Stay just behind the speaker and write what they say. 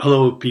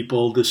Hello,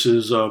 people. This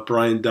is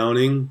Brian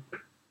Downing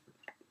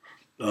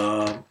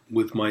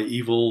with my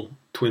evil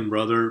twin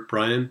brother,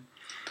 Brian.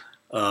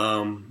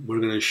 We're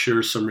going to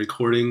share some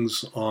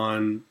recordings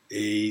on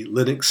a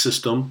Linux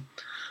system,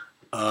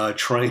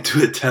 trying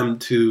to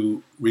attempt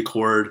to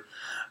record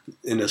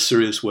in a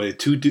serious way.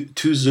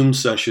 Two Zoom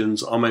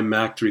sessions on my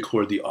Mac to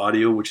record the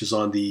audio, which is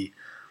on the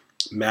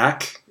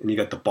Mac, and you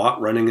got the bot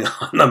running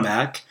on the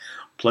Mac.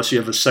 Plus, you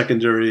have a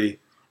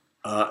secondary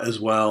as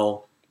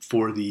well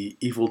for the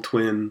evil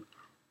twin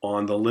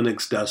on the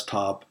Linux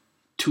desktop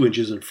 2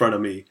 inches in front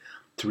of me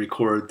to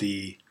record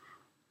the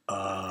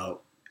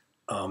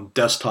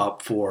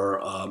desktop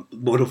for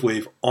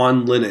MotiveWave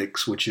on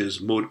Linux, which is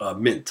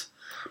Mint.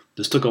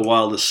 This took a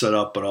while to set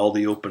up, but all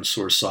the open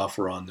source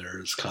software on there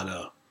is kind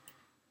of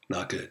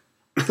not good.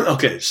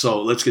 Okay,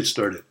 so let's get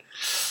started.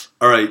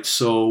 All right,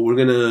 so we're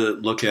going to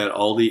look at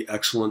all the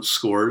excellent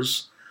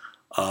scores.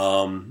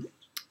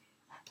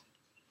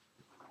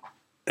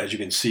 As you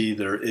can see,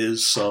 there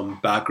is some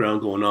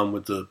background going on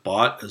with the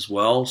bot as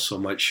well, so I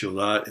might show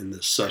that in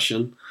this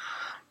session.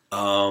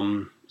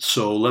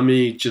 So let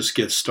me just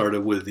get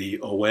started with the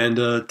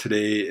Oanda.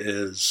 Today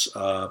is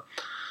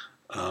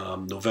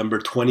November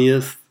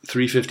 20th,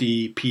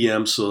 3:50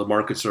 p.m., so the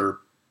markets are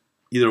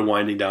either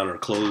winding down or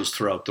closed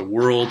throughout the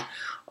world.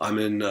 I'm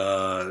in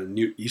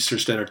Eastern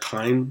Standard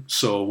Time,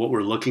 so what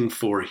we're looking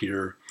for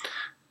here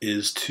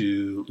is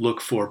to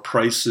look for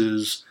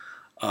prices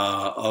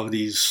of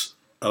these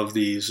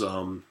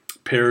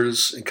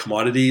pairs and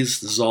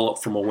commodities. This is all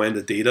from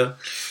Oanda data,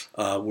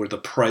 where the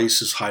price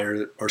is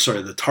higher, or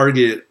sorry, the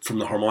target from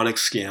the harmonic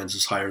scans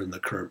is higher than the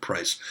current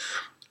price.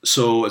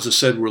 So as I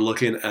said, we're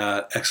looking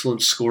at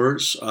excellent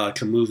scores.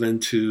 Can move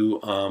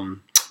into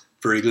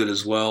very good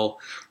as well.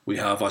 We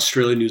have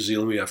Australia, New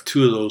Zealand. We have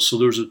two of those. So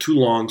those are two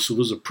longs. So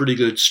those are pretty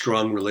good,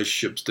 strong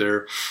relationships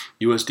there.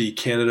 USD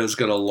Canada's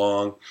got a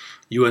long.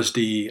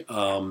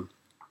 USD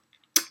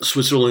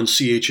Switzerland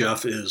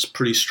CHF is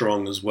pretty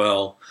strong as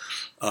well.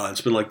 It's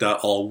been like that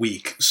all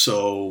week.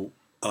 So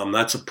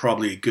that's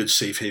probably a good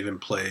safe haven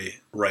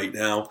play right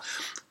now.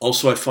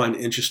 Also, I find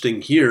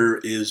interesting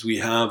here is we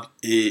have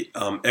a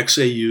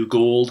XAU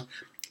gold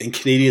and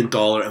Canadian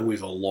dollar, and we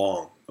have a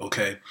long.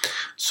 Okay,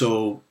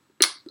 so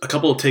a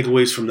couple of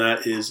takeaways from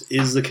that is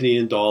the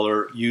Canadian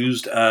dollar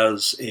used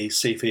as a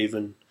safe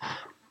haven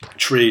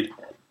trade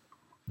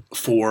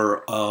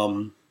for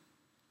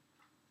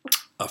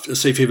a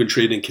safe haven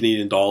trade in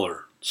Canadian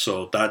dollar?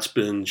 So that's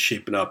been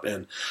shaping up,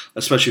 and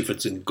especially if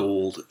it's in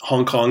gold.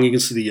 Hong Kong, you can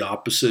see the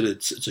opposite.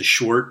 It's a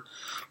short.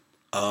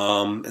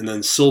 And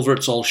then silver,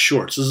 it's all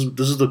shorts.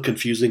 This is the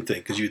confusing thing,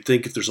 because you'd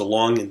think if there's a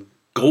long in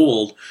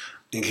gold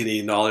in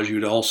Canadian dollars, you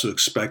would also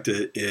expect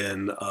it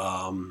in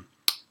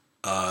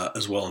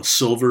as well in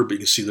silver. But you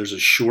can see there's a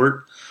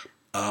short.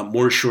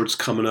 More shorts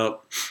coming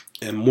up,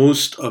 and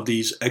most of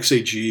these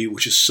XAG,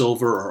 which is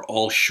silver, are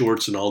all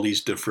shorts in all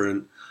these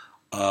different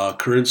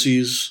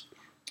currencies.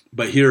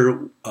 But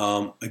here,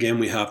 again,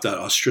 we have that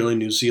Australia,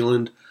 New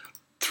Zealand,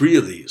 three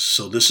of these.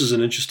 So this is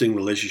an interesting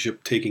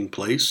relationship taking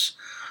place.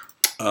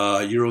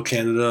 Euro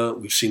Canada,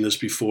 we've seen this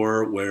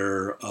before,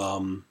 where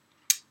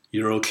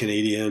Euro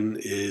Canadian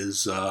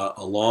is a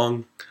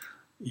long.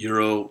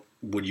 Euro,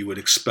 what you would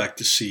expect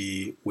to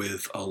see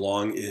with a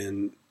long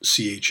in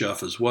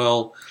CHF as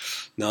well.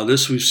 Now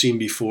this we've seen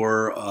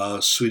before.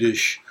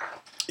 Swedish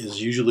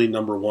is usually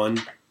number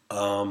one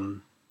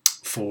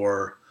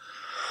for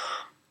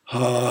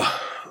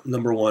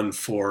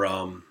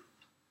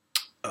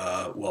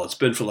well, it's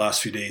been for the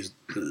last few days.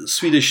 The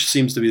Swedish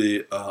seems to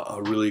be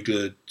a really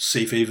good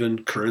safe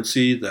haven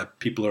currency that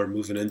people are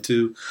moving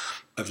into.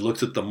 I've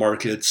looked at the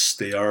markets;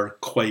 they are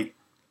quite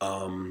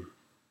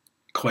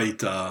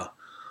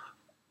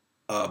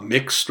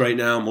mixed right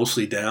now,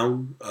 mostly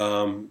down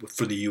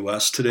for the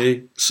U.S.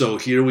 today. So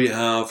here we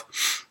have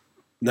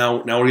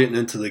now we're getting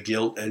into the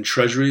gilt and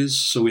treasuries.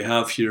 So we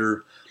have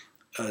here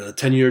a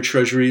 10-year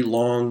treasury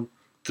long,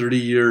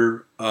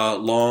 30-year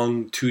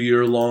long,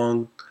 2-year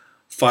long,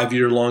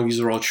 5-year long. These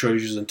are all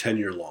treasuries, and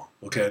 10-year long.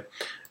 Okay,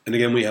 and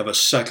again we have a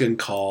second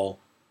call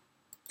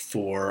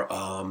for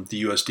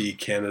the USD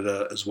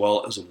Canada as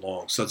well as a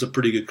long. So that's a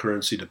pretty good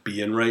currency to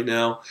be in right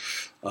now.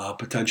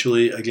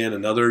 Potentially, again,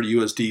 another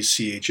USD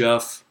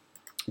CHF.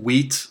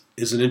 Wheat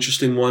is an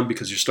interesting one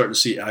because you're starting to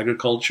see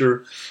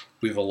agriculture.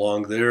 We have a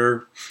long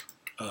there.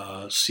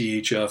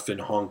 CHF in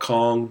Hong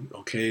Kong.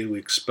 Okay, we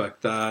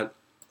expect that.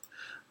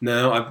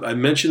 Now, I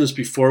mentioned this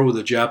before with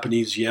the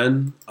Japanese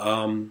yen.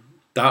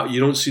 That you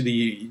don't see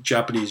the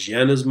Japanese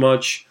yen as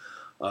much.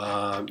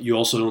 You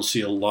also don't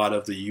see a lot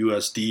of the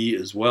USD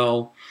as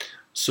well.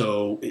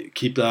 So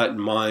keep that in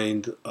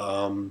mind.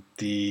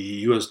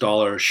 The US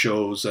dollar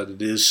shows that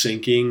it is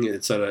sinking.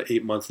 It's at an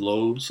 8-month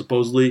low,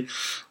 supposedly.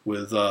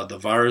 With the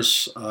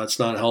virus, it's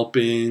not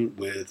helping.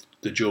 With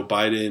the Joe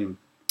Biden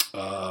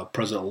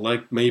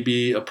president-elect,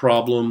 maybe a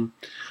problem.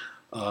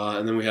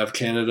 And then we have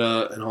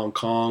Canada and Hong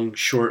Kong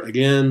short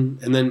again.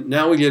 And then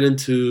now we get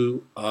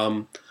into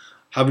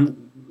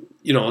having,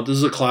 this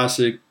is a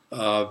classic,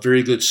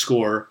 very good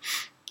score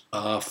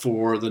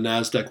for the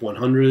NASDAQ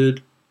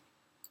 100.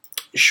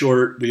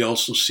 short. We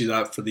also see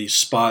that for the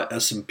spot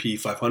S&P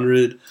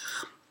 500.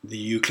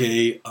 The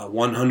UK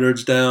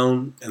 100's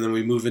down, and then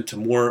we move into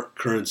more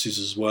currencies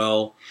as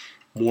well,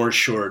 more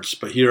shorts.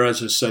 But here,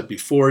 as I said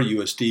before,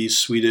 USD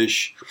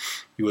Swedish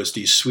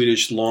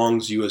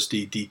longs,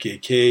 USD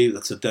DKK,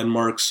 that's a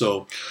Denmark.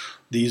 So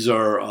these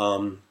are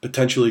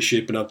potentially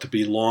shaping up to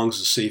be longs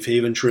and safe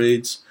haven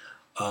trades.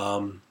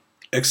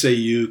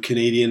 XAU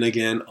Canadian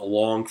again, a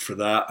long for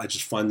that. I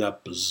just find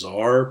that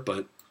bizarre,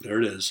 but there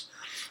it is.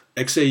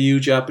 XAU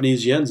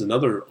Japanese yen's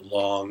another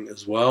long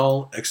as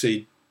well. XAU.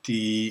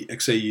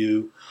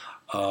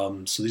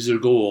 So these are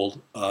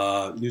gold.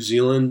 New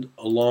Zealand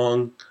a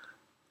long,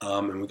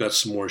 and we've got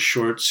some more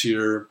shorts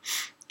here.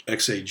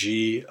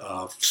 XAG,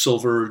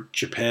 silver,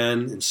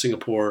 Japan, and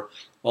Singapore,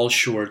 all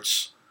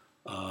shorts.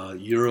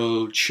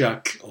 Euro,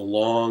 Czech a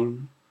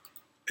long.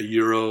 A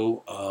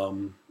euro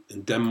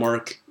in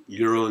Denmark.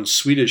 Euro and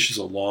Swedish is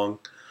a long.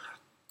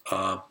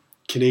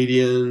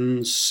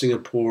 Canadian,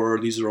 Singapore,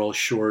 these are all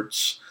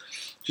shorts.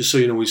 Just so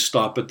you know, we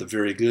stop at the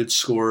very good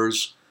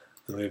scores.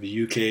 And we have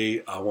a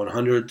UK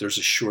 100. There's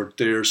a short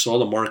there. So all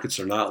the markets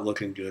are not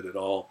looking good at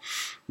all.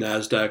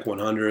 NASDAQ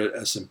 100,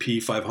 S&P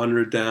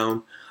 500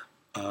 down.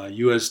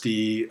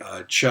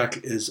 USD Czech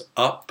is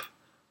up.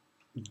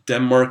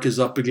 Denmark is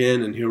up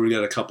again. And here we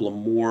got a couple of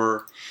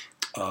more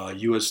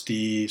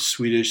USD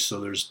Swedish.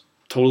 So there's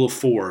a total of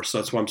 4. So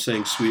that's why I'm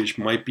saying Swedish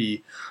might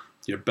be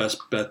your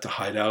best bet to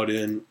hide out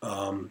in.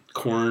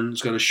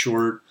 Corn's got a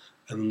short.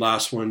 And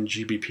last one,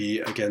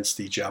 GBP against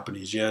the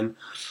Japanese yen.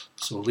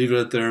 So we'll leave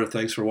it there.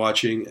 Thanks for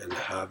watching and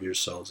have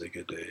yourselves a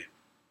good day.